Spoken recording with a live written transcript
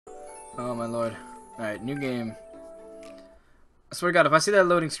Oh my lord. Alright, new game. I swear to God, if I see that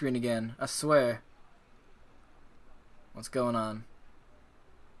loading screen again, I swear. What's going on?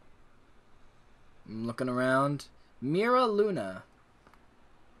 I'm looking around. Mira Luna.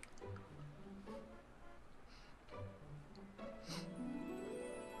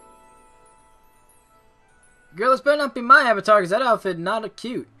 Girl, this better not be my avatar, because that outfit not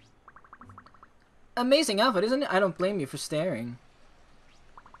cute. Amazing outfit, isn't it? I don't blame you for staring.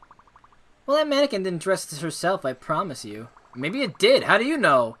 Well, that mannequin didn't dress herself, I promise you. Maybe it did. How do you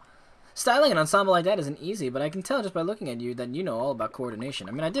know? Styling an ensemble like that isn't easy, but I can tell just by looking at you that you know all about coordination.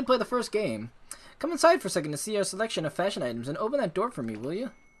 I mean, I did play the first game. Come inside for a second to see our selection of fashion items and open that door for me, will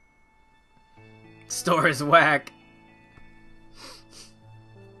you? Store is whack.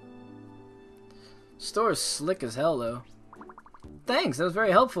 Store is slick as hell, though. Thanks, that was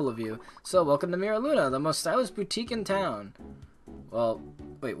very helpful of you. So, welcome to Mira Luna, the most stylish boutique in town. Well,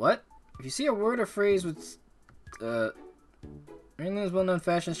 wait, what? If you see a word or phrase with, Greenland's well-known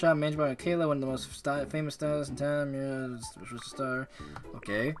fashion shop managed by Michaela, one of the most famous stylists in town. Mira, star.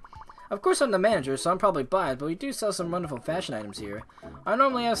 Okay. Of course I'm the manager, so I'm probably biased, but we do sell some wonderful fashion items here. I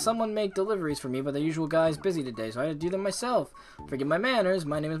normally have someone make deliveries for me, but the usual guy is busy today, so I had to do them myself. Forgive my manners,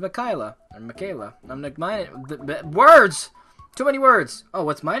 my name is Michaela. I'm Michaela. I'm like, words! Too many words! Oh,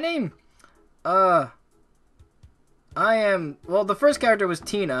 what's my name? I am, well, the first character was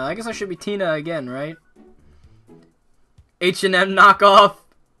Tina. I guess I should be Tina again, right? H&M knockoff!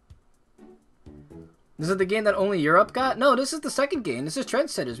 This is the game that only Europe got? No, this is the second game. This is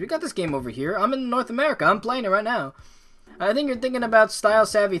Trendsetters. We got this game over here. I'm in North America. I'm playing it right now. I think you're thinking about Style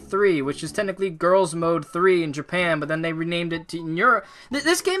Savvy 3, which is technically Girls Mode 3 in Japan, but then they renamed it to in Europe.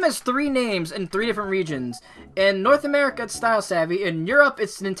 This game has 3 names in 3 different regions. In North America, it's Style Savvy. In Europe,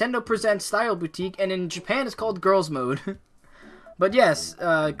 it's Nintendo Presents Style Boutique. And in Japan, it's called Girls Mode. But yes,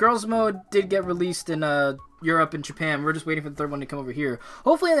 Girls Mode did get released in Europe and Japan. We're just waiting for the third one to come over here.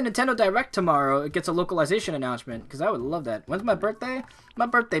 Hopefully in the Nintendo Direct tomorrow, it gets a localization announcement, because I would love that. When's my birthday? My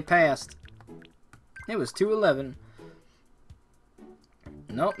birthday passed. It was 2/11.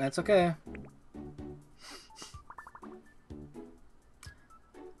 Nope, that's okay.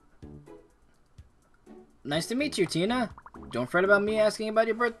 Nice to meet you, Tina. Don't fret about me asking about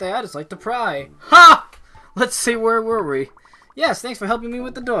your birthday. I just like to pry. Ha! Let's see, where were we? Yes, thanks for helping me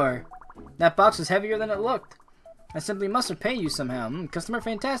with the door. That box was heavier than it looked. I simply must repay you somehow. Customer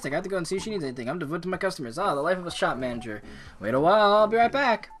fantastic. I have to go and see if she needs anything. I'm devoted to my customers. Ah, the life of a shop manager. Wait a while, I'll be right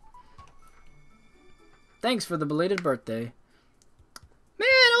back. Thanks for the belated birthday. Man,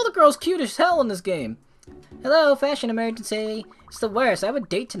 all the girls cute as hell in this game. Hello, fashion emergency. It's the worst. I have a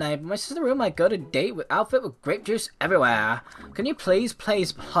date tonight, but my sister room might go to date with outfit with grape juice everywhere. Can you please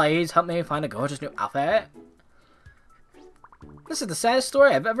help me find a gorgeous new outfit? This is the saddest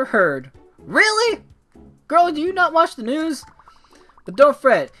story I've ever heard. Really? Girl, do you not watch the news? But don't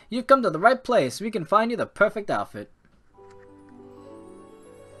fret. You've come to the right place. We can find you the perfect outfit.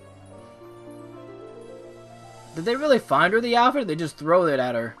 Did they really find her the outfit, or did they just throw it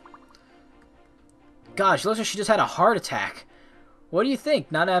at her? Gosh, looks like she just had a heart attack. What do you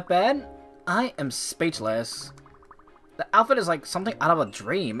think? Not that bad? I am speechless. The outfit is like something out of a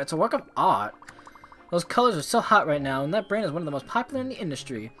dream. It's a work of art. Those colors are so hot right now, and that brand is one of the most popular in the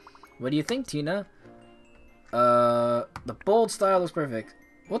industry. What do you think, Tina? The bold style looks perfect.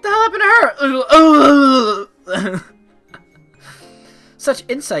 What the hell happened to her? Such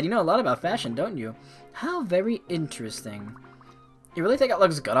insight. You know a lot about fashion, don't you? How very interesting. You really think it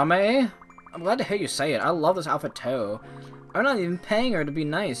looks good on me? I'm glad to hear you say it. I love this outfit too. I'm not even paying her to be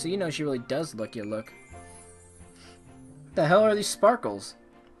nice, so you know she really does look your look. What the hell are these sparkles?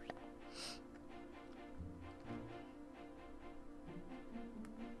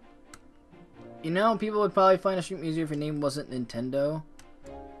 You know, people would probably find a stream easier if your name wasn't Nintendo.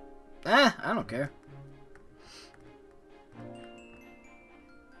 I don't care.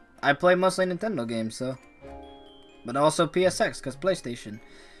 I play mostly Nintendo games, so. But also PSX, because PlayStation.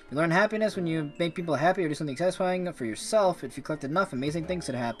 You learn happiness when you make people happy or do something satisfying for yourself. If you collect enough, amazing things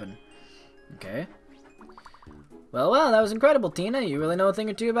could happen. Okay. Well, that was incredible, Tina. You really know a thing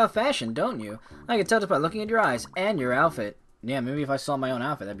or two about fashion, don't you? I can tell just by looking at your eyes and your outfit. Yeah, maybe if I saw my own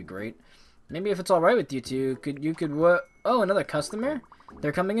outfit, that'd be great. Maybe if it's alright with you two, you could work. Oh, another customer?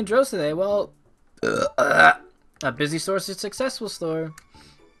 They're coming in droves today. Well, a busy source is a successful store.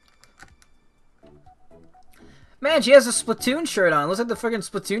 Man, she has a Splatoon shirt on. Looks like the friggin'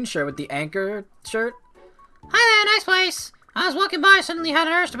 Splatoon shirt with the anchor shirt. Hi there, nice place. I was walking by, suddenly had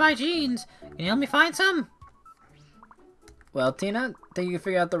an urge to buy jeans. Can you help me find some? Well, Tina, think you can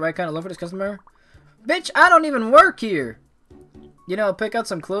figure out the right kind of look for this customer? Bitch, I don't even work here. You know, pick out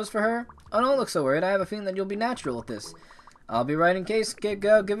some clothes for her? Oh, don't look so worried. I have a feeling that you'll be natural with this. I'll be right in case.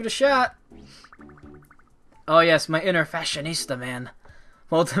 Go, give it a shot. Oh, yes, my inner fashionista, man.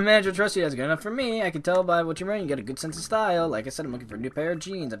 Well, the manager trusts you. That's good enough for me. I can tell by what you're wearing. You got a good sense of style. Like I said, I'm looking for a new pair of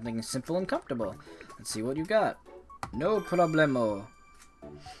jeans. I'm thinking simple and comfortable. Let's see what you got. No problemo.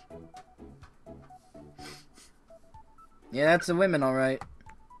 Yeah, that's the women, alright.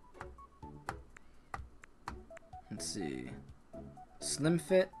 Let's see. Slim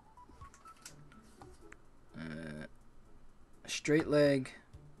fit. Straight leg.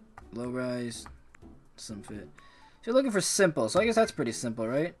 Low rise. Slim fit. So you're looking for simple, so I guess that's pretty simple,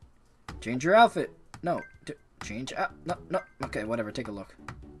 right? Change your outfit. No. Change out. No. Okay, whatever. Take a look.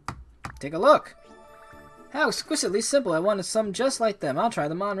 Take a look! How exquisitely simple. I wanted some just like them. I'll try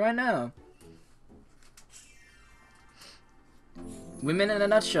them on right now. Women in a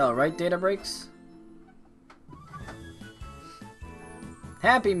nutshell, right, data breaks?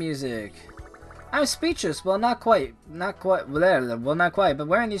 Happy music. I'm speechless. Well, not quite. Not quite. Well, not quite. But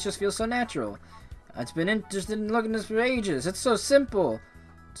wearing these just feels so natural. I've been interested in looking at this for ages. It's so simple.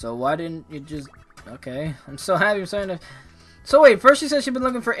 So why didn't you just... Okay. I'm so happy. I'm starting to... So wait, first she said she'd been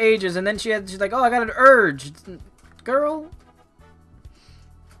looking for ages, and then she's like, oh, I got an urge. Girl?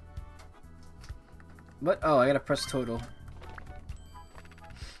 What? Oh, I gotta press total.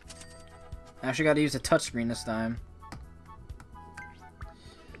 I actually gotta use the touchscreen this time.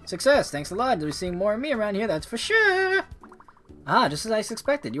 Success! Thanks a lot. You'll be seeing more of me around here, that's for sure! Ah, just as I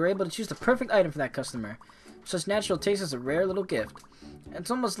expected. You were able to choose the perfect item for that customer. Such natural taste is a rare little gift. It's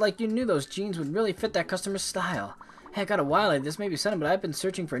almost like you knew those jeans would really fit that customer's style. Hey, I got a while like this may be sudden, but I've been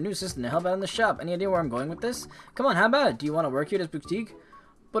searching for a new assistant to help out in the shop. Any idea where I'm going with this? Come on, how about it? Do you want to work here at this boutique?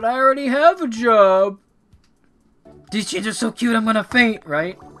 But I already have a job! These jeans are so cute, I'm gonna faint,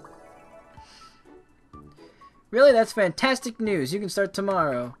 right? Really? That's fantastic news. You can start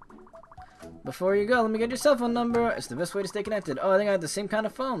tomorrow. Before you go, let me get your cell phone number. It's the best way to stay connected. Oh, I think I have the same kind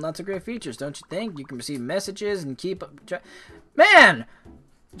of phone. Lots of great features, don't you think? You can receive messages and keep... Man!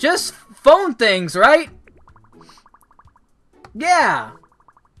 Just phone things, right? Yeah!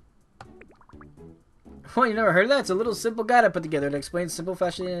 Well, you never heard of that? It's a little simple guide I put together that explains simple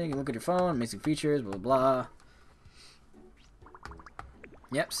fashion. You can look at your phone, amazing features, blah, blah, blah.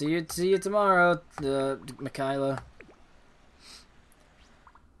 Yep, see you tomorrow, Michaela.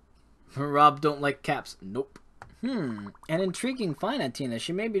 Rob don't like caps. Nope. An intriguing find at Tina.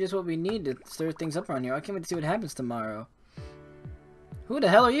 She may be just what we need to stir things up around here. I can't wait to see what happens tomorrow. Who the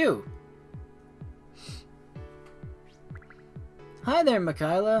hell are you? Hi there,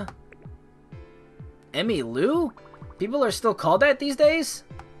 Michaela. Emmy Lou? People are still called that these days?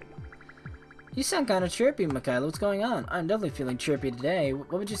 You sound kind of chirpy, Michaela. What's going on? I'm definitely feeling chirpy today.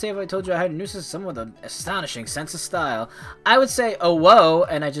 What would you say if I told you I had a new assistant, someone with an astonishing sense of style? I would say, oh, whoa,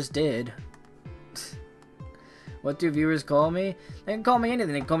 and I just did. What do viewers call me? They can call me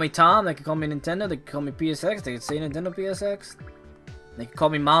anything. They can call me Tom. They can call me Nintendo. They can call me PSX. They can say Nintendo PSX. They can call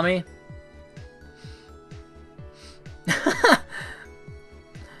me Mommy.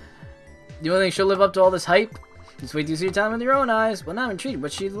 You think she'll live up to all this hype? Just wait till you see your time with your own eyes. Well, now I'm intrigued.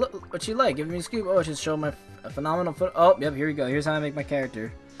 What's she like? Give me a scoop. Oh, I should show my phenomenal foot. Oh, yep, here we go. Here's how I make my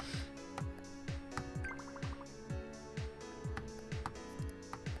character.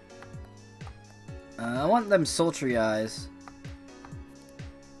 I want them sultry eyes.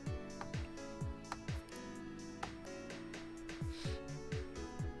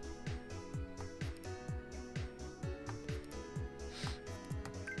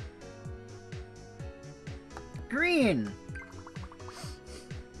 Green.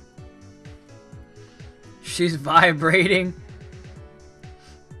 She's vibrating.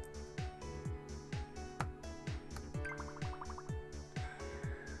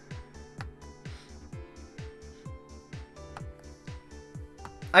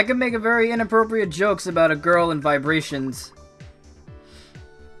 I could make a very inappropriate jokes about a girl and vibrations.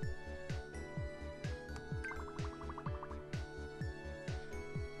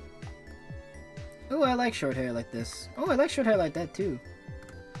 Ooh, I like short hair like this. Oh, I like short hair like that too.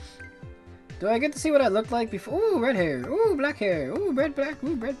 Do I get to see what I looked like before? Ooh, red hair. Ooh, black hair. Ooh, red, black.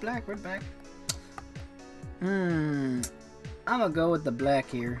 Ooh, red, black, red, black. I'm gonna go with the black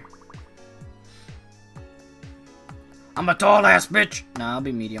here. I'm a tall ass bitch. Nah, I'll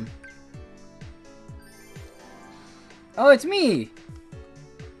be medium. Oh, it's me.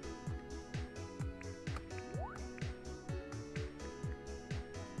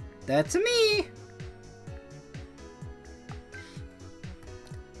 That's me.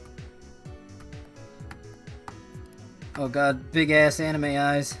 Oh god, big ass anime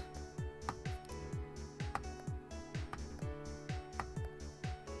eyes.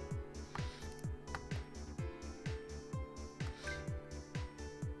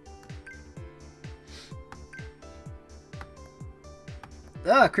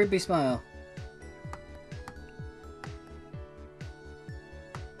 Ah, creepy smile.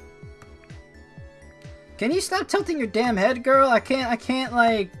 Can you stop tilting your damn head, girl? I can't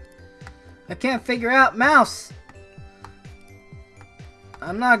figure out mouse.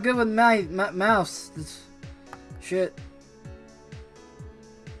 I'm not good with my mouse. This shit.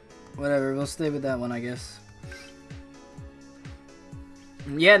 Whatever, we'll stay with that one, I guess.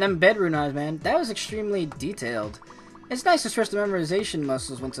 Yeah, them bedroom eyes, man. That was extremely detailed. It's nice to stretch the memorization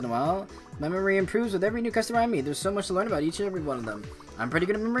muscles once in a while. My memory improves with every new customer I meet. There's so much to learn about each and every one of them. I'm pretty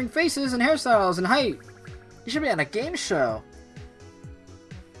good at remembering faces and hairstyles and height. You should be on a game show.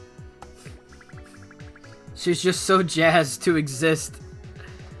 She's just so jazzed to exist.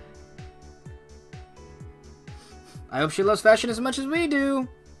 I hope she loves fashion as much as we do.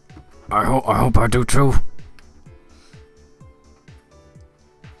 I hope I do too.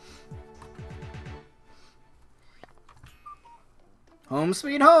 Home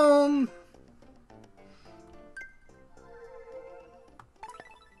sweet home.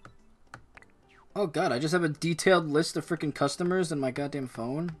 Oh god, I just have a detailed list of freaking customers in my goddamn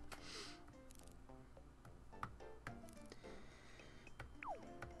phone.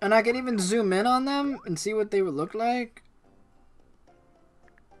 And I can even zoom in on them and see what they would look like.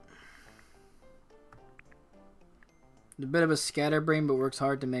 A bit of a scatterbrain, but works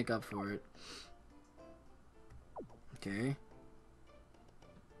hard to make up for it. Okay.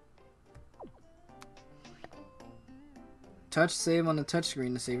 Touch save on the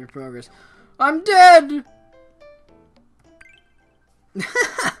touchscreen to save your progress. I'm dead!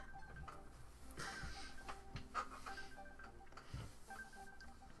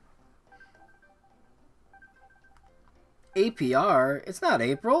 APR? It's not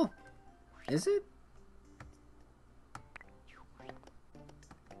April. Is it?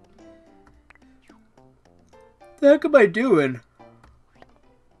 The heck am I doing?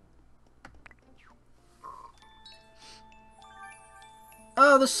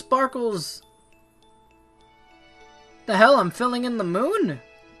 Oh, the sparkles. The hell, I'm filling in the moon?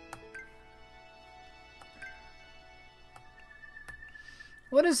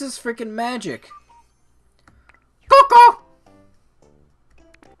 What is this freaking magic? Coco!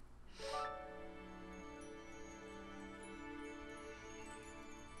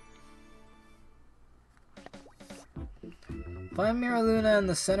 Find Mira Luna in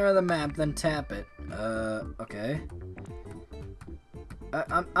the center of the map, then tap it. Okay.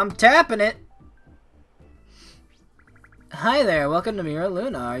 I'm tapping it! Hi there, welcome to Mira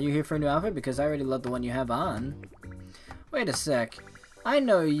Luna. Are you here for a new outfit? Because I already love the one you have on. Wait a sec. I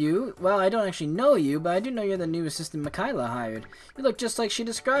know you. Well, I don't actually know you, but I do know you're the new assistant Mikaela hired. You look just like she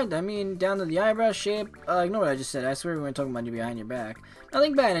described. I mean, down to the eyebrow shape. Ignore what I just said. I swear we weren't talking about you behind your back.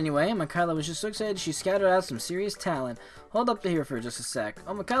 Nothing bad anyway. Mikaela was just so excited she scattered out some serious talent. Hold up to here for just a sec.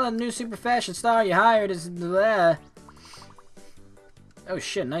 Oh, Mikaela, the new super fashion star you hired is... Bleh. Oh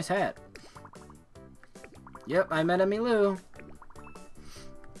shit, nice hat. Yep, I met Emmylou.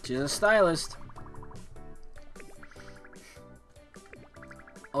 She's a stylist.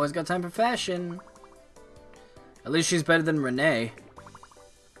 Always got time for fashion. At least she's better than Renee.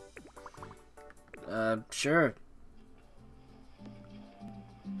 Sure.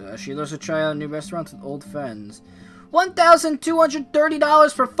 She loves to try out new restaurants with old friends.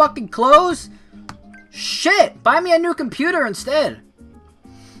 $1,230 for fucking clothes? Shit! Buy me a new computer instead!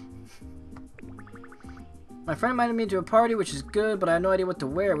 My friend invited me to a party, which is good, but I have no idea what to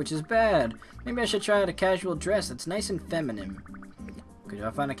wear, which is bad. Maybe I should try out a casual dress that's nice and feminine. Could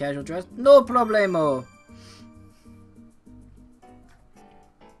I find a casual dress? No problemo!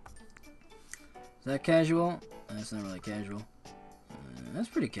 Is that casual? That's not really casual. That's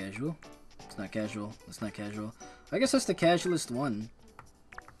pretty casual. It's not casual. It's not casual. I guess that's the casualist one.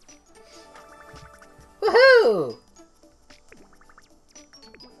 Woohoo!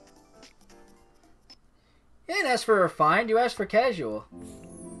 You didn't ask for refined, you asked for casual.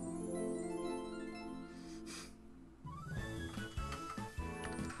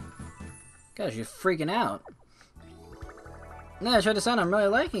 Gosh, you're freaking out. No, I tried to sound I'm really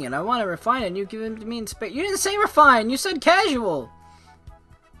liking it. I want to refine it and you give it to me in space. You didn't say refine, you said casual!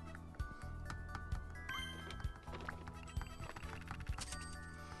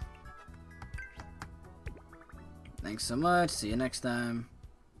 Thanks so much, see you next time.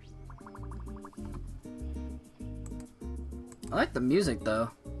 I like the music though.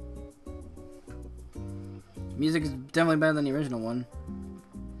 Music is definitely better than the original one.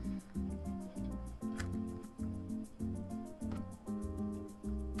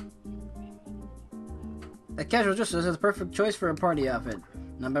 That casual dress is the perfect choice for a party outfit.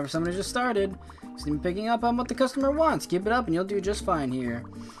 Not bad for someone who just started. Seem picking up on what the customer wants. Keep it up and you'll do just fine here.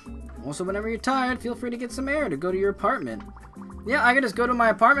 Also, whenever you're tired, feel free to get some air to go to your apartment. Yeah, I can just go to my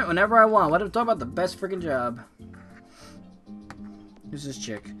apartment whenever I want. What if talk about the best freaking job? Who's this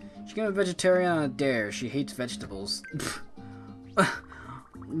chick? She became a vegetarian on a dare. She hates vegetables.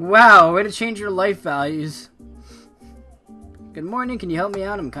 Wow, way to change your life values. Good morning, can you help me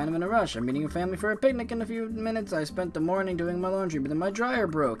out? I'm kind of in a rush. I'm meeting a family for a picnic in a few minutes. I spent the morning doing my laundry, but then my dryer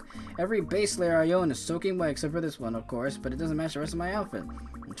broke. Every base layer I own is soaking wet, except for this one, of course, but it doesn't match the rest of my outfit.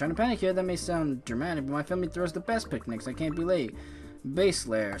 I'm trying to panic here. That may sound dramatic, but my family throws the best picnics. I can't be late. Base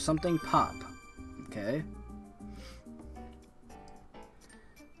layer, something pop. Okay.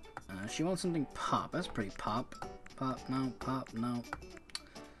 She wants something pop. That's pretty pop. Pop, no, pop, no.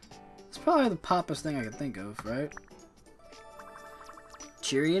 It's probably the poppest thing I could think of, right?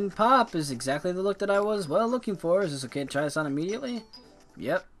 Cheery and pop is exactly the look that I was looking for. Is this okay to try this on immediately?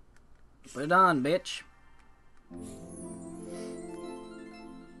 Yep. Put it on, bitch.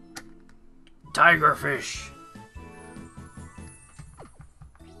 Tigerfish.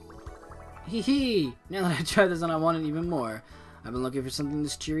 Hee hee. Now that I tried this on, I want it even more. I've been looking for something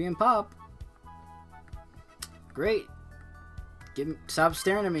that's cheery and pop. Great. Stop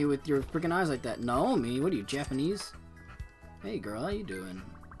staring at me with your freaking eyes like that. Naomi, what are you, Japanese? Hey girl, how you doing?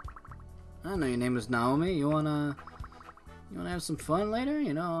 I don't know your name was Naomi. You wanna have some fun later?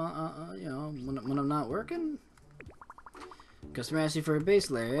 You know, when I'm not working. Customer asked you for a base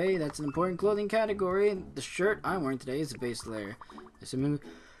layer, eh? That's an important clothing category. The shirt I'm wearing today is a base layer.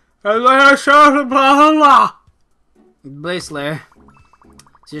 Base layer.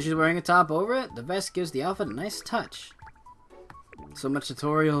 See, she's wearing a top over it. The vest gives the outfit a nice touch. So much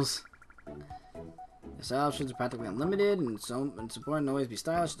tutorials. Style options are practically unlimited, and it's important to always be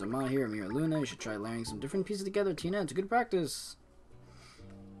stylish. There's a model here, Mira Luna. You should try layering some different pieces together, Tina. It's a good practice.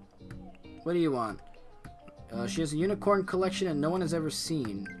 What do you want? She has a unicorn collection and no one has ever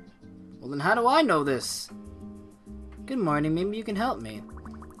seen. Well, then how do I know this? Good morning. Maybe you can help me.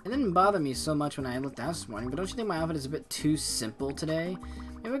 It didn't bother me so much when I looked out this morning, but don't you think my outfit is a bit too simple today?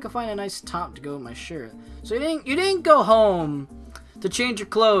 Maybe I could find a nice top to go with my shirt. So you didn't go home to change your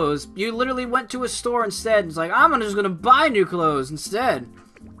clothes. You literally went to a store instead and was like, I'm just gonna buy new clothes instead.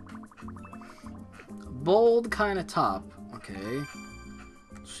 Bold kind of top. Okay.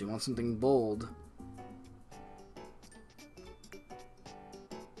 She wants something bold.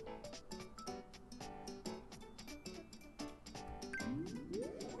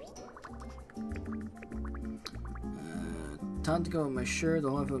 Time to go with my shirt. The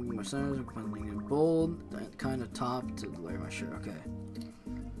whole outfit with my centers. Something bold. That kind of top to layer my shirt. Okay.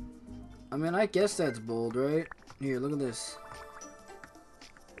 I mean, I guess that's bold, right? Here, look at this.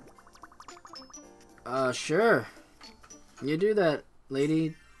 Sure. You do that,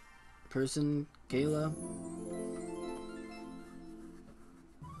 lady, person, Kayla.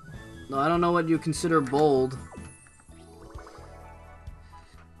 No, I don't know what you consider bold.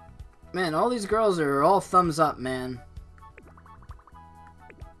 Man, all these girls are all thumbs up, man.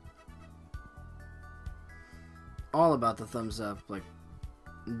 All about the thumbs up, like,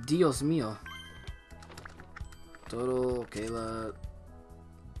 Dios mío. Total, Kayla.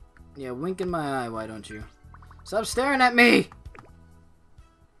 Yeah, wink in my eye, why don't you? Stop staring at me!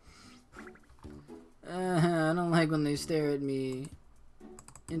 I don't like when they stare at me.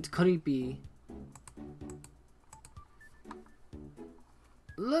 It's creepy.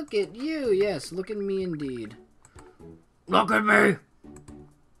 Look at you, yes, look at me indeed. Look at me!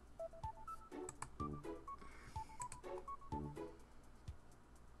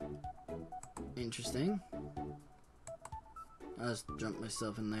 Interesting. I'll just jump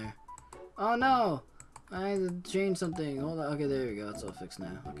myself in there. Oh no! I had to change something. Hold on. Okay, there we go. It's all fixed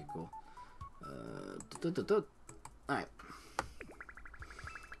now. Okay, cool. Alright.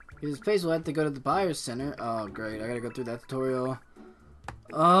 This place will have to go to the buyer's center. Oh, great. I gotta go through that tutorial.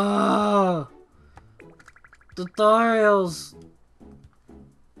 Oh! Tutorials!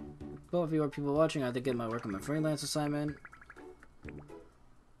 Well, if you are people watching, I have to get my work on my freelance assignment.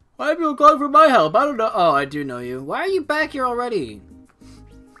 Why are people calling for my help? I don't know. Oh, I do know you. Why are you back here already?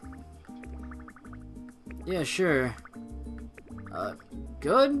 Yeah, sure.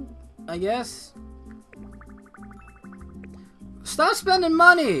 Good, I guess. Stop spending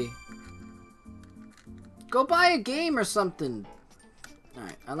money! Go buy a game or something.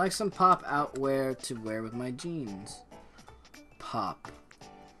 Alright, I like some pop outwear to wear with my jeans. Pop.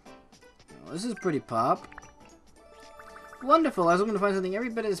 Well, this is pretty pop. Wonderful, I was hoping to find something every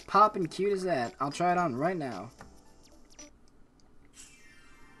bit as pop and cute as that. I'll try it on right now.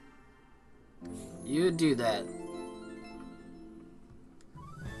 You do that.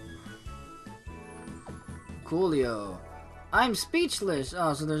 Coolio. I'm speechless.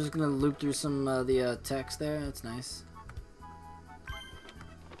 Oh, so they're just gonna loop through some of the text there. That's nice.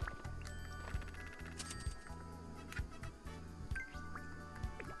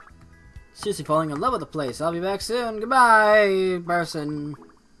 Seriously falling in love with the place. I'll be back soon. Goodbye, person.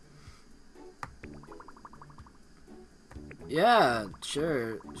 Yeah,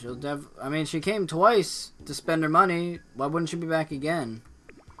 sure. I mean, she came twice to spend her money. Why wouldn't she be back again?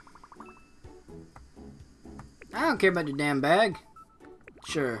 I don't care about your damn bag.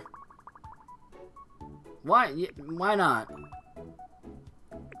 Sure. Why? Why not?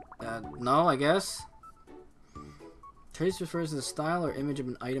 No, I guess. Trace refers to the style or image of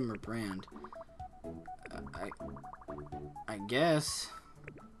an item or brand. I guess.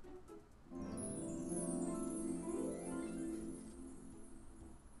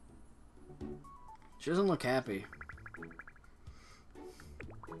 She doesn't look happy.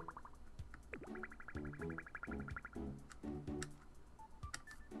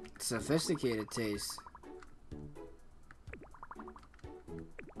 Sophisticated taste.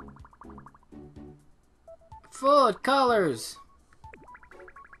 Food colors.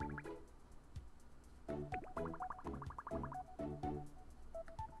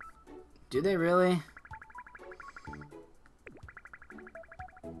 Do they really?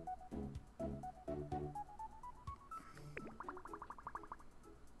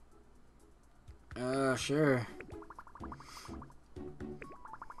 Sure.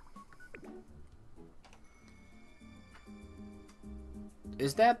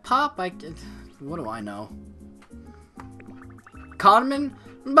 Is that pop? What do I know? Conman?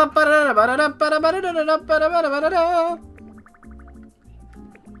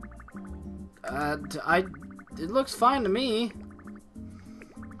 It looks fine to me.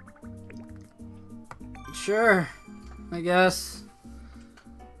 Sure, I guess.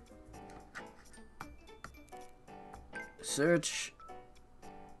 Search.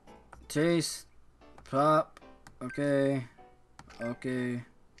 Taste. Pop. Okay. Okay.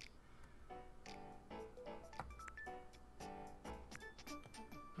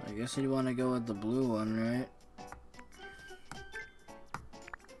 I guess you'd want to go with the blue one, right?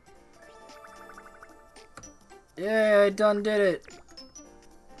 Yeah, I done did it.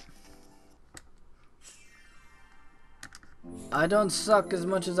 I don't suck as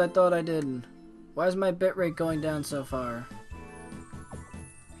much as I thought I did. Why is my bitrate going down so far?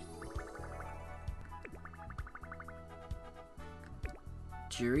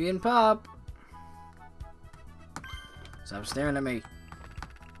 Cheery and pop. Stop staring at me.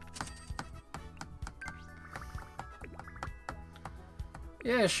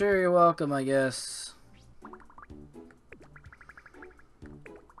 Yeah, sure, you're welcome, I guess.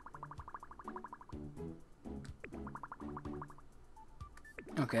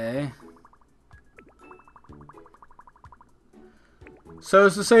 Okay. So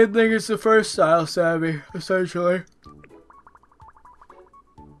it's the same thing as the first style, Sammy, essentially.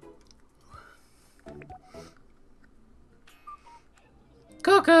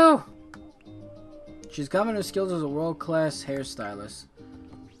 Cuckoo! She's common her skills as a world-class hairstylist.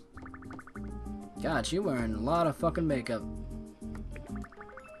 God, she's wearing a lot of fucking makeup.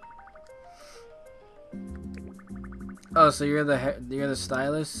 Oh, so you're the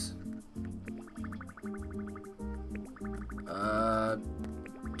stylist?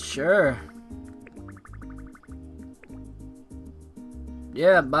 Sure.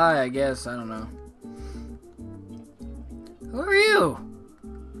 Yeah, bye, I guess. I don't know. Who are you?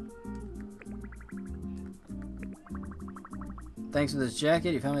 Thanks for this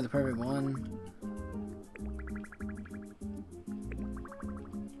jacket. You found me the perfect one.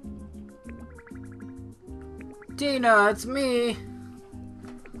 Tina, it's me.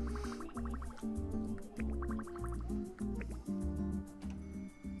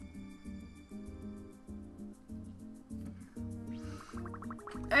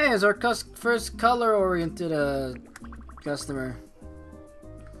 Hey, it's our first color-oriented customer.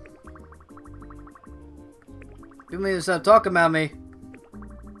 You need to stop talking about me.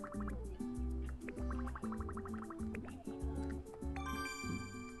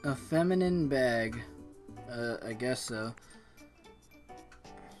 A feminine bag. I guess so.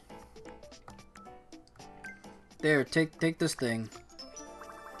 There, take this thing.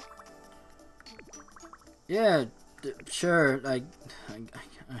 Yeah, sure.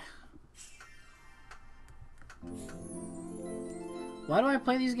 Why do I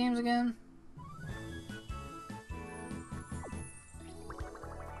play these games again?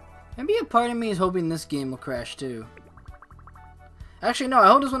 Maybe a part of me is hoping this game will crash too. Actually, no, I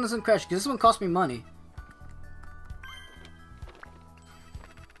hope this one doesn't crash because this one cost me money.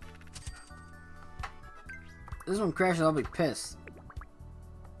 this one crashes, I'll be pissed.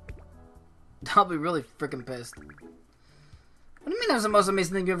 I'll be really freaking pissed. What do you mean that's the most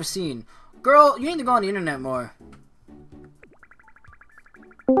amazing thing you've ever seen? Girl, you need to go on the internet more.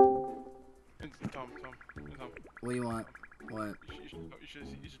 Tom. What do you want? What? You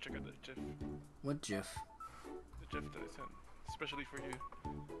should check out the GIF. What GIF? The GIF that I sent, especially for you.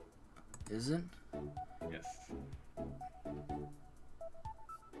 Is it? Yes.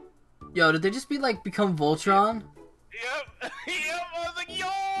 Yo, did they just become Voltron? Yep. Yep. I was like, yo,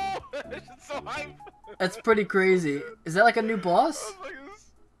 this is so hype. That's pretty crazy. Is that like a new boss? I was like,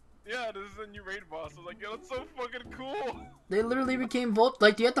 yeah, this is a new raid boss. I was like, yo, that's so fucking cool. They literally became Volt.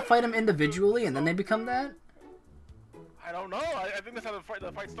 Like, do you have to fight them individually and then they become that? I don't know. I think that's how the fight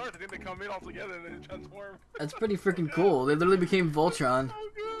starts. I think they come in all together and then transform. That's pretty freaking cool. They literally became Voltron. So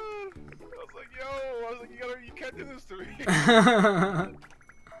good. I was like, yo, you can't do this to me.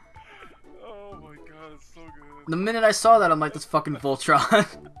 Oh my god, it's so good. The minute I saw that, I'm like, this fucking Voltron.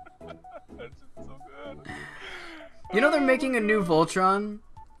 That's so good. You know they're making a new Voltron?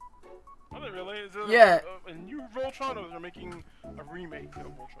 Are they really? Is it Yeah. a new Voltron, or they're making a remake of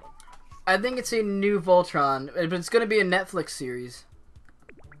Voltron? I think it's a new Voltron, but it's gonna be a Netflix series.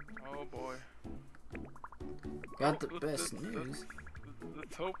 Oh boy. Got the best news.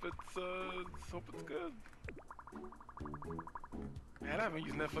 Let's hope it's good. Man, I haven't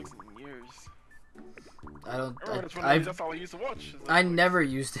used Netflix in years. That's all I used to watch. I never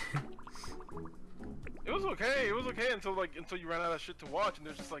used it. It was okay. It was okay until you ran out of shit to watch, and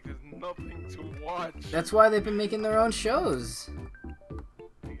there's nothing to watch. That's why they've been making their own shows.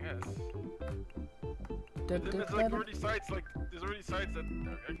 I guess. There's already sites that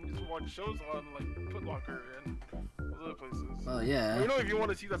I can just watch shows on, like Putlocker and those other places. Oh yeah. You know, if you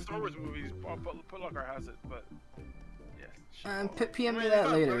want to see that Star Wars movies, Putlocker has it, but yeah. PM me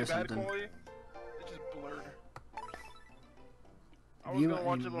that later really or something. Quality, it's just blurred. I was gonna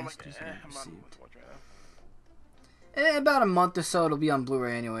watch it, but I'm like, I'm not gonna watch right now. In about a month or so, it'll be on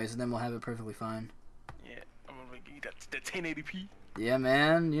Blu-ray anyways, and then we'll have it perfectly fine. Yeah, I'm gonna get that 1080p. Yeah,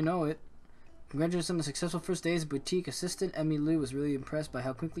 man, you know it. Congratulations on the successful first days. Boutique assistant Emmy Lou was really impressed by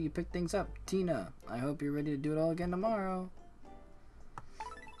how quickly you picked things up. Tina, I hope you're ready to do it all again tomorrow.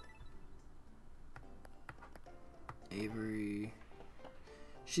 Avery.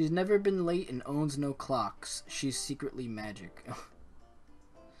 She's never been late and owns no clocks. She's secretly magic.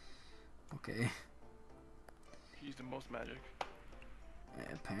 Okay. He's the most magic.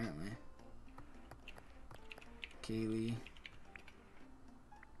 Yeah, apparently. Kaylee.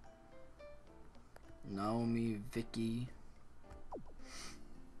 Naomi, Vicky.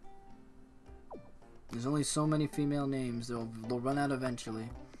 There's only so many female names. They'll run out eventually.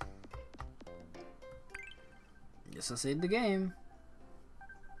 Guess I saved the game.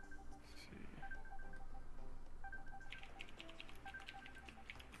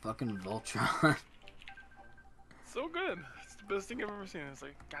 Fucking Voltron. So good. It's the best thing I've ever seen. It's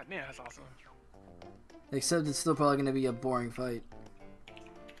like, god damn, that's awesome. Except it's still probably gonna be a boring fight.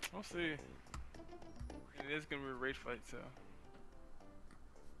 We'll see. It is gonna be a rage fight, so.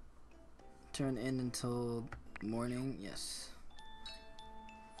 Turn in until morning. Yes.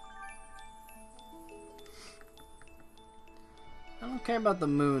 I don't care about the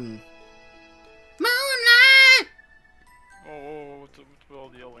moon. Moonlight! Oh, what's with all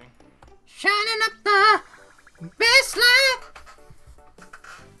the yelling? Shining up the best light!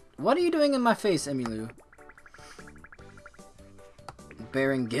 What are you doing in my face, Emmylou?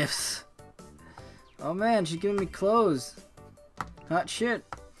 Bearing gifts. Oh man, she's giving me clothes. Hot shit.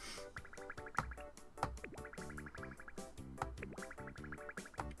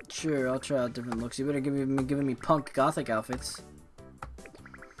 Sure, I'll try out different looks. You better giving me punk gothic outfits.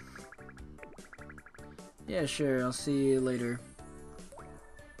 Yeah, sure. I'll see you later.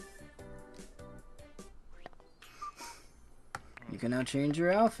 You can now change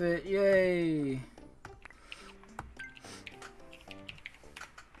your outfit. Yay!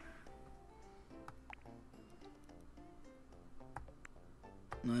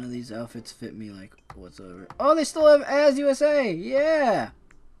 None of these outfits fit me like whatsoever. Oh, they still have As USA! Yeah!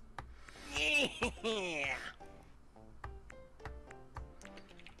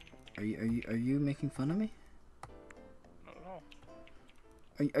 Are you making fun of me? Not at all.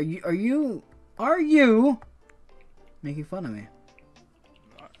 Are you making fun of me?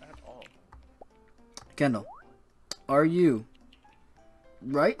 Not at all. Kendall, are you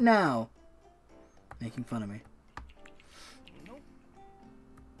right now making fun of me? Nope.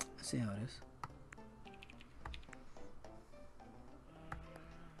 I see how it is.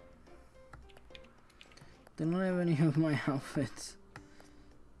 They don't have any of my outfits.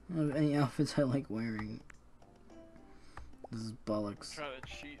 I don't have any outfits I like wearing. This is bollocks. Trying to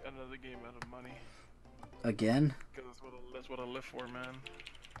cheat another game out of money. Again? Cause that's what I live for, man.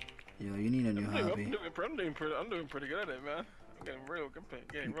 Yo, you need a new hobby. I'm doing pretty good at it, man. I'm getting real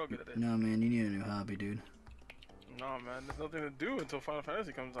good at it. No, man, you need a new hobby, dude. No, man, there's nothing to do until Final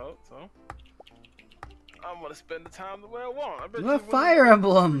Fantasy comes out, so I'm gonna spend the time the way I want. I bet What you Fire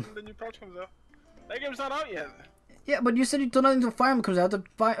Emblem? the new patch comes out. That game's not out yet. Yeah, but you said you told nothing until Fire Emblem comes out. The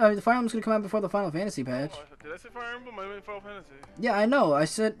Fire Emblem's gonna come out before the Final Fantasy patch. Oh, did I say Fire Emblem? I meant Final Fantasy. Yeah, I know. I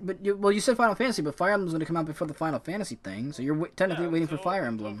said, but you said Final Fantasy, but Fire Emblem's gonna come out before the Final Fantasy thing. So you're technically waiting for Fire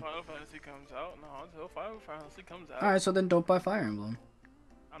Emblem. Until Final Fantasy comes out. No, until Final Fantasy comes out. All right, so then don't buy Fire Emblem.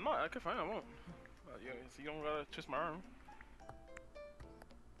 I'm not. I could find. I won't. Yeah, so you don't gotta twist my arm.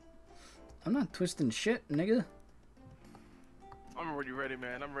 I'm not twisting shit, nigga. I'm already ready,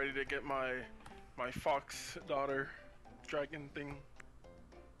 man. I'm ready to get my fox daughter dragon thing.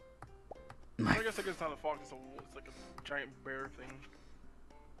 I guess it's not a fox. It's like a giant bear thing.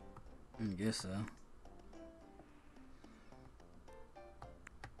 I guess so.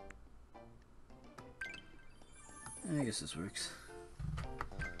 I guess this works.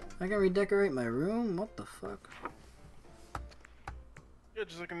 I can redecorate my room? What the fuck? Yeah,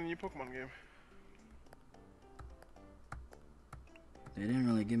 just like in the new Pokemon game. They didn't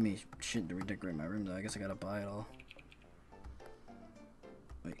really give me shit to redecorate my room though. I guess I gotta buy it all.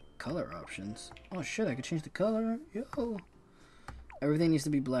 Wait, color options? Oh shit, I could change the color? Yo! Everything needs to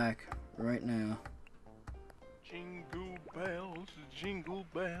be black right now. Jingle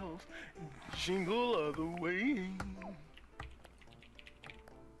bells, jingle all the way.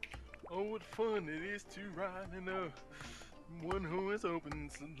 Oh, what fun it is to ride in a one-horse open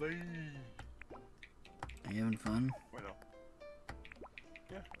sleigh. Are you having fun? Wait, no.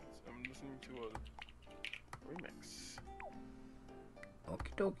 Yeah, I'm listening to a remix.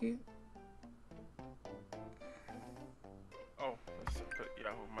 Okie dokie. Oh, let's put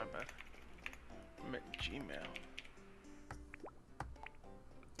Yahoo, my bad. I meant Gmail.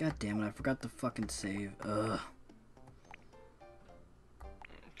 God damn it, I forgot to fucking save. Ugh.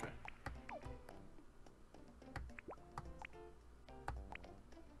 Okay.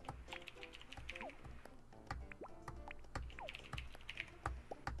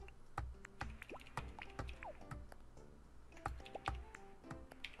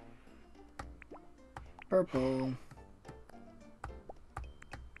 Purple.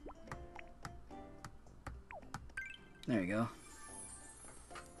 There you go.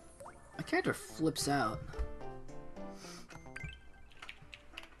 My character flips out.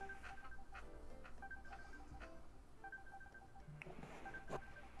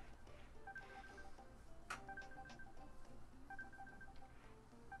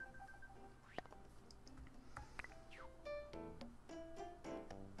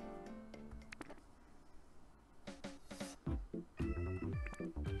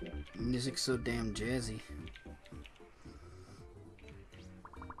 Music's so damn jazzy.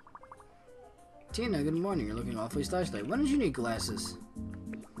 Tina, good morning. You're looking awfully stylish today. When did you need glasses?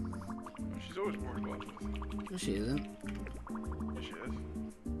 She's always wearing glasses. No, she isn't. Yeah, she is.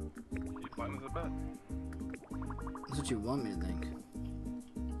 She's blind as a bat. That's what you want me to think.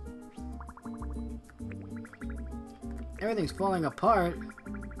 Everything's falling apart.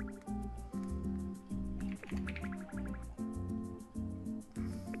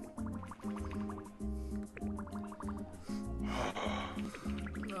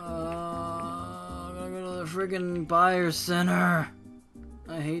 I'm gonna go to the friggin' buyer center.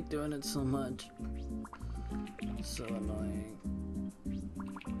 I hate doing it so much. It's so annoying.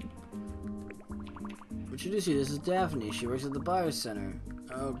 Introduce you, this is Daphne. She works at the buyer center.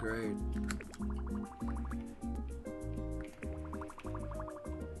 Oh, great.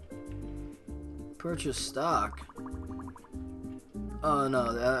 Purchase stock. Oh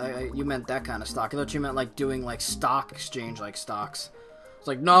no, you meant that kind of stock. I thought you meant like doing like stock exchange, like stocks. It's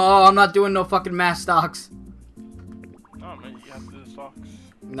like, no, I'm not doing no fucking mass stocks. Oh man, you have to do stocks.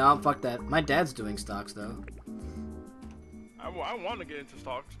 No, fuck that. My dad's doing stocks though. I want to get into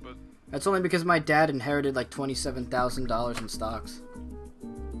stocks, but That's only because my dad inherited like $27,000 in stocks.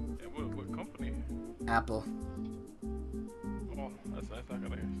 yeah, what company? Apple. Oh, that's not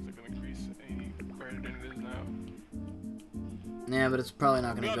gonna increase any greater than it is now. Yeah, but it's probably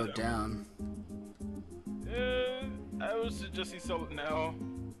not gonna go down. I would suggest you sell it now,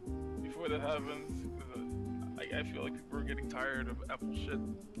 before that happens. Cause I feel like people are getting tired of Apple shit.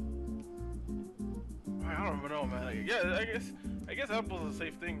 I don't even know, man. Like, yeah, I guess Apple's a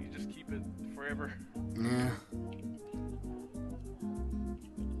safe thing. You just keep it forever. Yeah.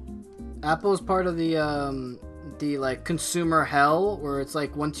 Apple's part of the like consumer hell, where it's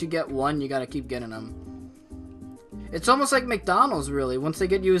like once you get one, you gotta keep getting them. It's almost like McDonald's, really. Once they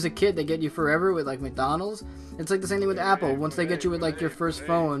get you as a kid, they get you forever with, like, McDonald's. It's like the same thing with Apple. Once they get you with, like, your first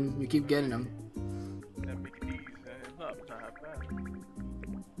phone, you keep getting them. That make it easy, man. It's not bad.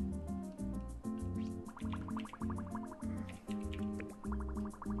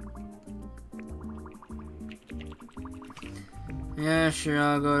 Yeah, sure,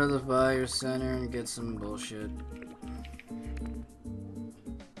 I'll go to the buyer center and get some bullshit.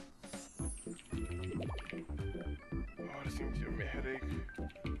 Oh, this thing's giving me a headache.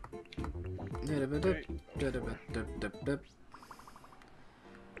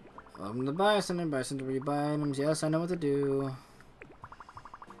 Welcome to the buyer center where you buy items. Yes, I know what to do.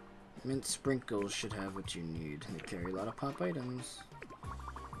 Mint sprinkles should have what you need. They carry a lot of pop items.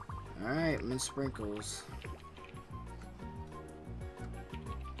 Alright, mint sprinkles.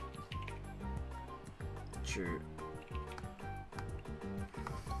 Sure.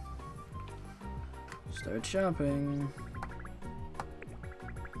 Start shopping.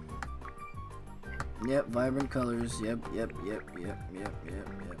 Yep, vibrant colors. Yep.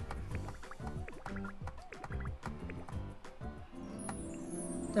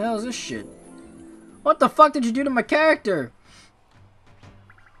 The hell is this shit? What the fuck did you do to my character?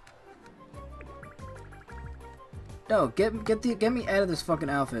 No, get me out of this fucking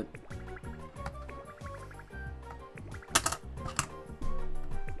outfit.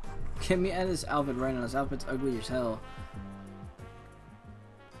 Get me out of this outfit right now. This outfit's ugly as hell.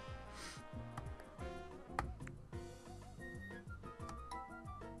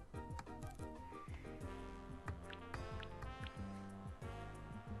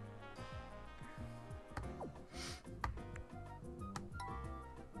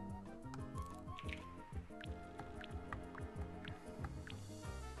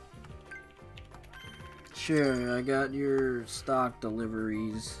 Sure, I got your stock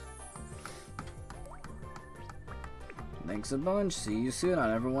deliveries. Thanks a bunch. See you soon. I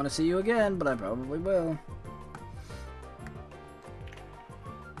never want to see you again, but I probably will.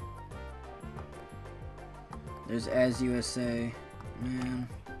 There's As USA. Man.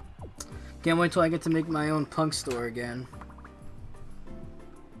 Can't wait till I get to make my own punk store again.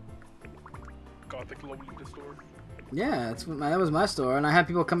 Gothic Lolita store. Yeah, that was my store, and I had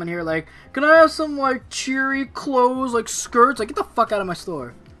people come in here like, can I have some, like, cheery clothes, like skirts? Like, get the fuck out of my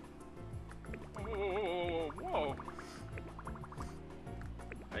store. Whoa.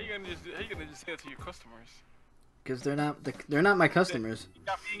 How you gonna just say that to your customers? Because they're not my customers. You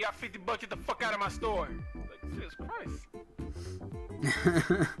got $50, get the fuck out of my store. Like, Jesus Christ.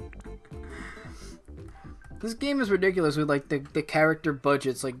 This game is ridiculous with, like, the character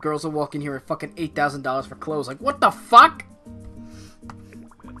budgets. Like, girls will walk in here with fucking $8,000 for clothes. Like, what the fuck?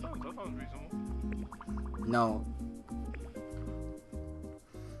 That sounds reasonable. No.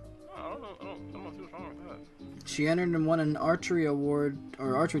 I don't know what's wrong with that. She entered and won an archery award,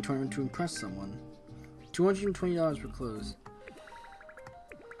 or archery tournament to impress someone. $220 for clothes.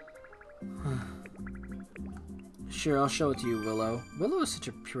 Sure, I'll show it to you, Willow. Willow is such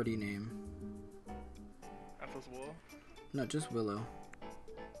a pretty name. Wall? No, just Willow.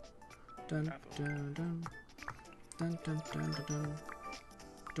 Dun dun dun dun dun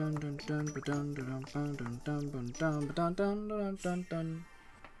dun dun dun dun dun dun dun dun dun dun dun dun dun dun.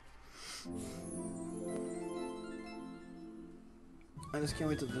 I just can't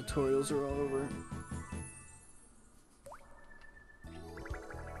wait till the tutorials are all over.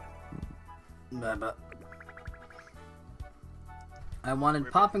 Blah. I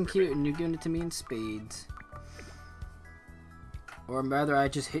wanted Pop and Cute, and you're giving it to me in spades. Or rather, I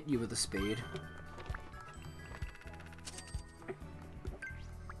just hit you with a spade.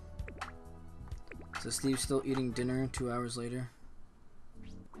 So Steve's still eating dinner 2 hours later.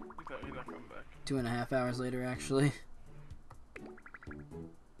 He's not coming back. 2.5 hours later, actually.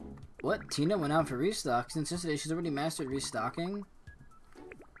 What? Tina went out for restock. Since yesterday, she's already mastered restocking?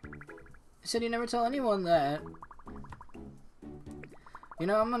 I said you never tell anyone that. You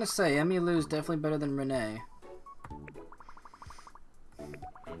know, I'm gonna say Emmy Lou's definitely better than Renee.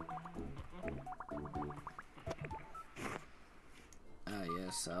 Ah,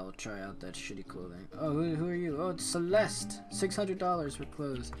 yes, I'll try out that shitty clothing. Oh, who are you? Oh, it's Celeste. $600 for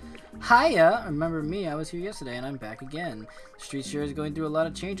clothes. Hiya! Remember me? I was here yesterday, and I'm back again. The street sure is going through a lot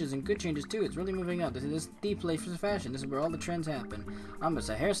of changes, and good changes too. It's really moving up. This is the place for fashion. This is where all the trends happen. I'm just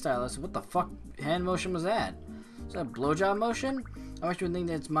a hairstylist. What the fuck hand motion was that? Is that a blowjob motion? I wish you would think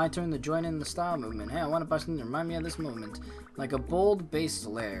that it's my turn to join in the style movement. Hey, I want to buy something to remind me of this moment. Like a bold base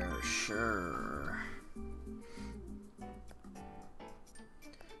layer. Sure.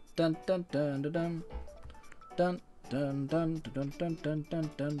 Dun dun dun dun dun dun dun dun dun dun dun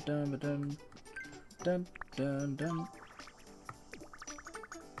dun dun dun Dun, dun, dun.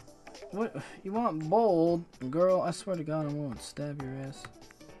 What? You want bold? Girl, I swear to God, I won't stab your ass.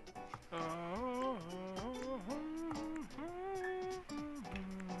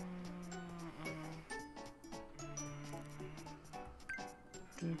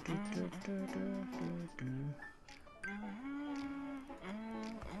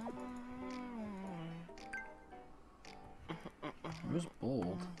 Where's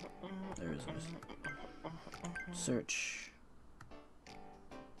bold? There it is. Search.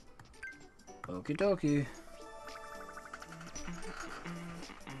 Okie dokie.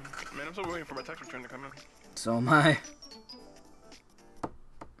 Man, I'm still waiting for my tax return to come in. So am I.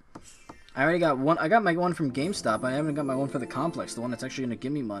 I already got one. I got my one from GameStop. I haven't got my one for the complex, the one that's actually gonna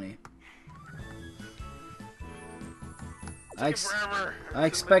give me money. I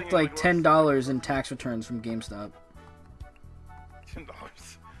expect like $10 in tax returns from GameStop. $10.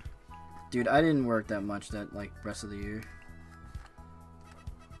 Dude, I didn't work that much that like rest of the year.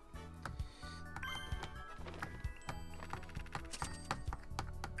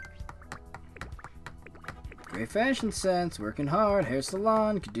 Great fashion sense, working hard, hair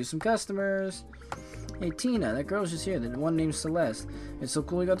salon, could do some customers. Hey Tina, that girl's just here, the one named Celeste. It's so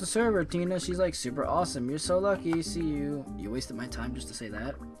cool you got to serve her, Tina. She's like super awesome. You're so lucky. See you. You wasted my time just to say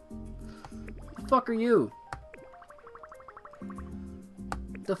that? The fuck are you?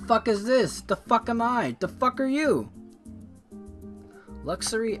 The fuck is this? The fuck am I? The fuck are you?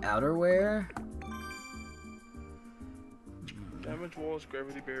 Luxury outerwear? Damage walls,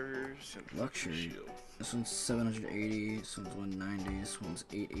 gravity barriers, and Luxury. shields. This one's 780, this one's 190, this one's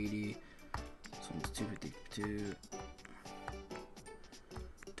 880, this one's 252.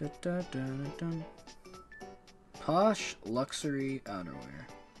 Da, da, da, da, da. Posh luxury outerwear.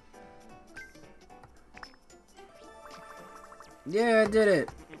 Yeah, I did it.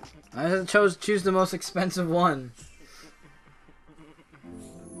 I had to choose the most expensive one.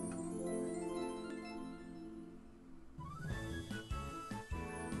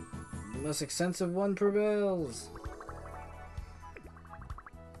 The most expensive one prevails.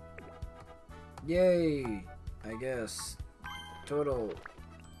 Yay, I guess. Total.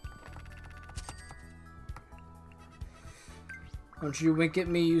 Don't you wink at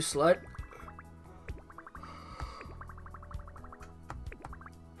me, you slut.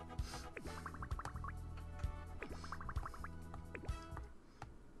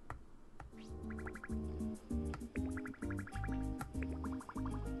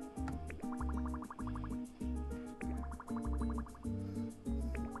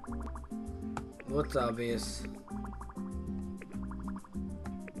 What's obvious?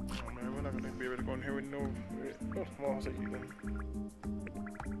 Oh man, we're not gonna be able to go in here with no walls like you then.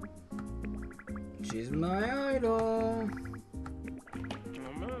 She's my idol.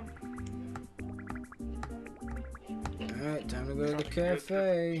 Oh man. Alright, time to go to the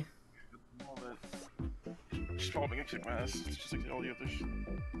cafe. She's probably gonna kick my ass, just like all the others.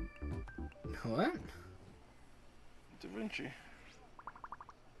 What? Da Vinci.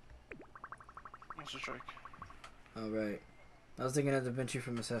 What's the strike? Oh, right. I was thinking of Da Vinci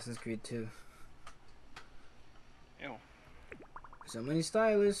from Assassin's Creed 2. Ew. So many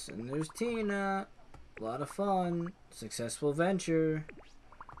stylists, and there's Tina. A lot of fun. Successful venture.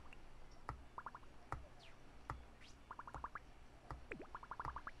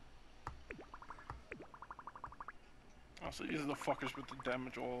 Also, these are the fuckers with the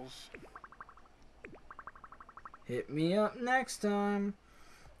damage walls. Hit me up next time.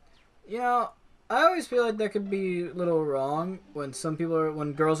 You know, I always feel like that could be a little wrong when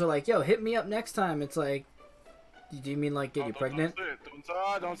when girls are like, yo, hit me up next time. It's like, do you mean like get you pregnant?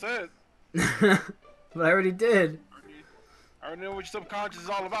 Don't say it. But I already did. I already know what your subconscious is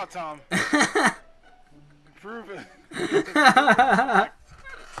all about, Tom. Prove it.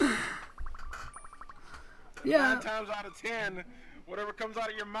 Yeah. 9 times out of 10, whatever comes out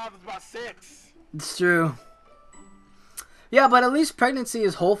of your mouth is about 6. It's true. Yeah, but at least pregnancy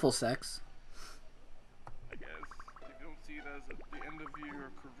is wholeful sex. I guess. If you don't see it as the end of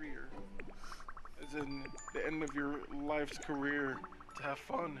your career, as in the end of your life's career, to have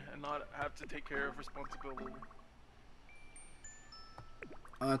fun and not have to take care of responsibility.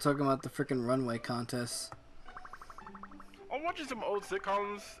 I'm talking about the freaking runway contest. I'm watching some old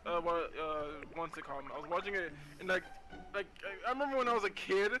sitcoms. One sitcom. I was watching it, and like I remember when I was a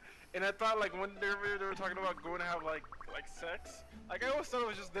kid, and I thought like when they were talking about going to have like sex, like I always thought it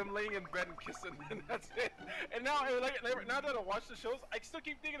was just them laying in bed and kissing, and that's it. And now now that I watch the shows, I still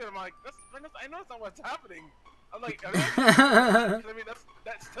keep thinking that I'm like, I know that's not what's happening. I'm like, I mean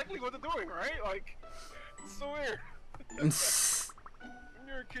that's technically what they're doing, right? Like, it's so weird.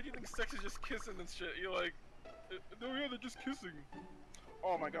 you're a kid, you think sex is just kissing and shit. You're like, no, yeah, they're just kissing.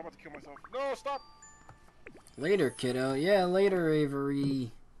 Oh my god, I'm about to kill myself. No, stop! Later, kiddo. Yeah, later,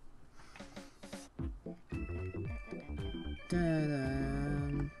 Avery.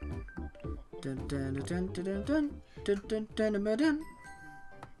 Dun, dun, dun, dun, dun, dun, dun, dun, dun, dun, dun, dun.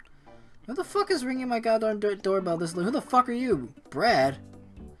 Who the fuck is ringing my goddamn doorbell this late? Who the fuck are you? Brad?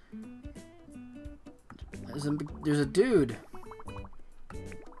 There's a dude.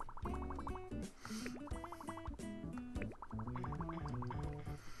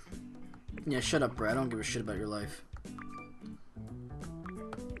 Yeah, shut up, Brad. I don't give a shit about your life.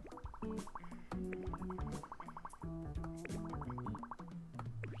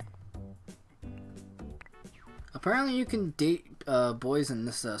 Apparently you can date boys in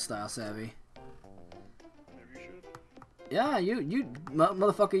this style, Savvy. Maybe you should. Yeah, you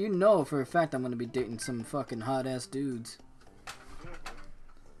motherfucker, you know for a fact I'm gonna be dating some fucking hot-ass dudes.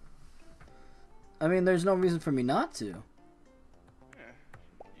 I mean, there's no reason for me not to. Yeah.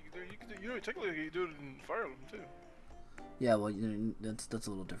 You know, technically you do it in Fire Emblem too. Yeah, well, you know, that's a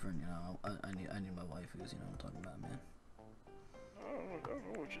little different, you know. I need my waifus, you know what I'm talking about, man. I don't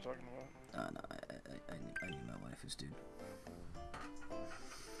know what you're talking about. No, I need my waifus, dude.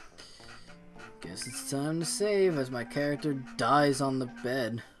 Guess it's time to save as my character dies on the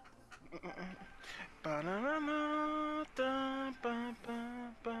bed.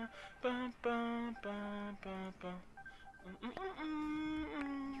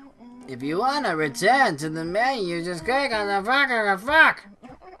 If you wanna return to the menu, just click on the fuck.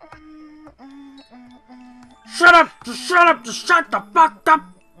 Shut up! Just shut up! Just shut the fuck up!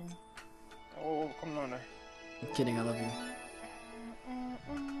 Oh, come on there. I'm kidding, I love you.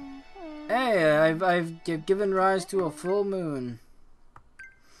 Hey, I've given rise to a full moon.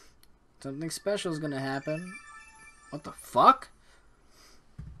 Something special is gonna happen. What the fuck?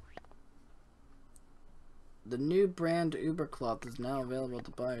 The new brand Uber cloth is now available at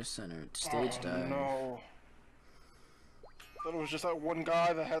the Buyer Center. Stage dive. No. Thought it was just that one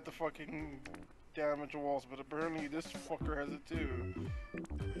guy that had the fucking damage walls, but apparently this fucker has it too. I'm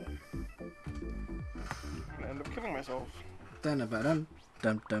gonna end up killing myself. Dun dun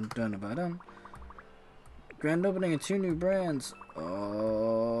dun dun dun. Grand opening of 2 new brands. Oh,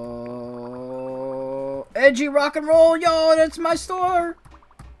 edgy rock and roll, yo! That's my store.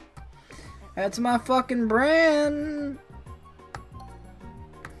 That's my fucking brand.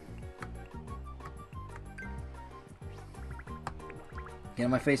 Get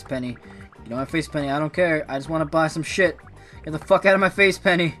on my face, Penny. Get on my face, Penny. I don't care. I just want to buy some shit. Get the fuck out of my face,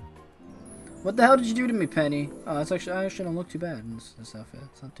 Penny. What the hell did you do to me, Penny? Oh, that's actually, I shouldn't look too bad in this outfit.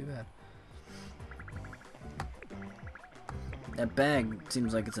 It's not too bad. That bag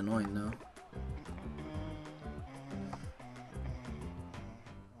seems like it's annoying, though.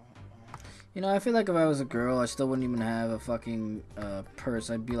 You know, I feel like if I was a girl, I still wouldn't even have a fucking purse.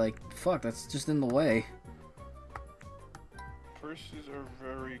 I'd be like, fuck, that's just in the way. Purses are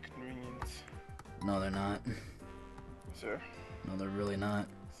very convenient. No, they're not. Sir. No, they're really not.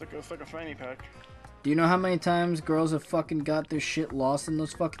 It's like a fanny pack. Do you know how many times girls have fucking got their shit lost in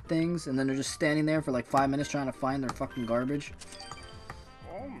those fucking things, and then they're just standing there for like 5 minutes trying to find their fucking garbage?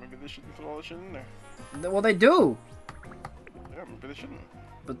 Well, maybe they shouldn't put all the shit in there. Well, they do. Yeah, maybe they shouldn't.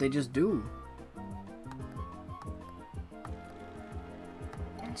 But they just do.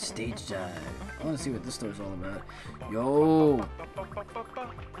 Stage dive. I want to see what this store's all about. Yo.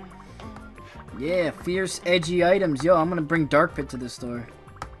 Yeah, fierce, edgy items. Yo, I'm gonna bring Dark Pit to this store.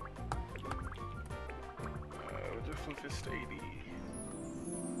 Different fist 80.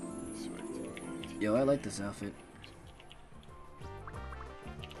 Yo, I like this outfit.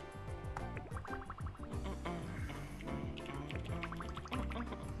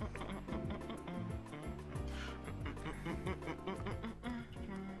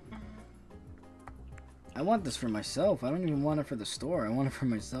 I want this for myself. I don't even want it for the store. I want it for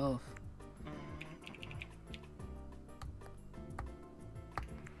myself.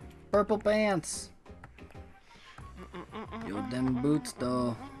 Purple pants. Yo, them boots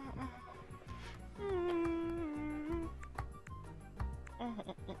though.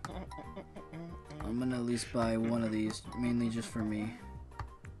 I'm gonna at least buy one of these, mainly just for me.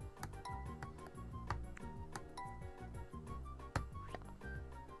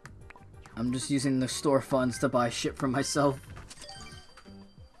 I'm just using the store funds to buy shit for myself.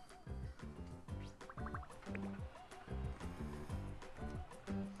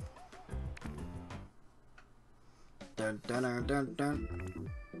 Dun, dun, dun, dun, dun.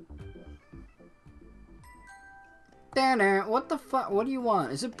 Dun, what the fuck? What do you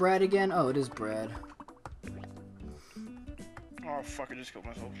want? Is it Brad again? Oh, it is Brad. Oh, Oh fuck! I just killed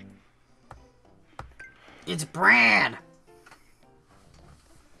myself. It's Brad!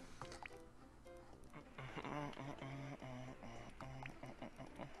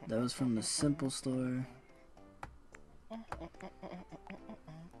 That was from the Simple Store.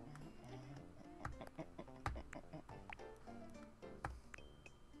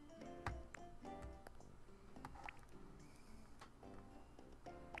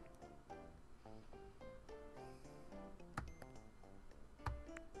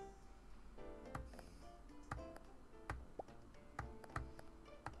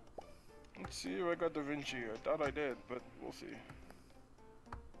 Let's see if I got Da Vinci. I thought I did, but we'll see.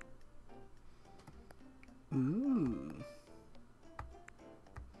 Ooh.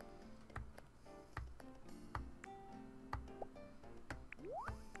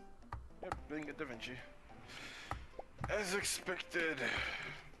 Yep, didn't get Da Vinci. As expected.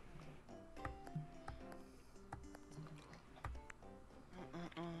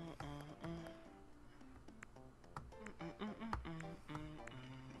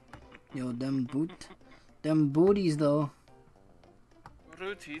 Yo, them booties though.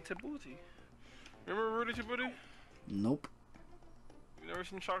 Rudy to Booty. Remember Rudy to Booty? Nope. You never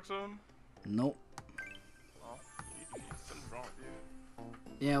seen Shock Zone? Nope. Oh, something's wrong with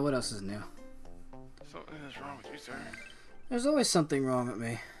you. Yeah, what else is new? Something is wrong with you, sir. There's always something wrong with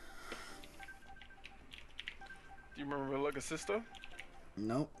me. Do you remember Like a Sister?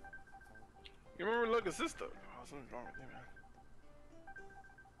 Nope. You remember Like a Sister? Oh, something's wrong with you, man.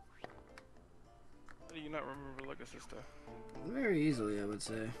 How do you not remember Like a Sister? Very easily, I would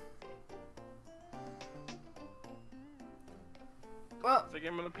say. Well, It's a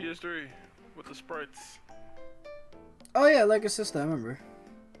game on the PS3 with the sprites. oh yeah, like a sister, I remember.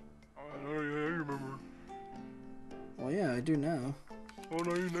 Oh, yeah, I remember. Well, yeah, I do now. Oh,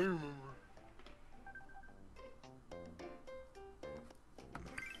 no, you remember.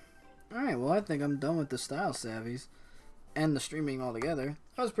 Alright, well, I think I'm done with the style savvies and the streaming altogether.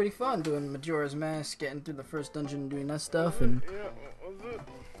 That was pretty fun doing Majora's Mask, getting through the first dungeon and doing that stuff. And Yeah, what was it?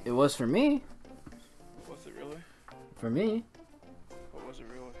 it was for me. Was it really? For me. What was it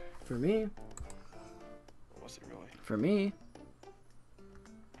really? For me. What was it really? For me.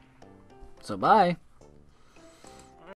 So bye.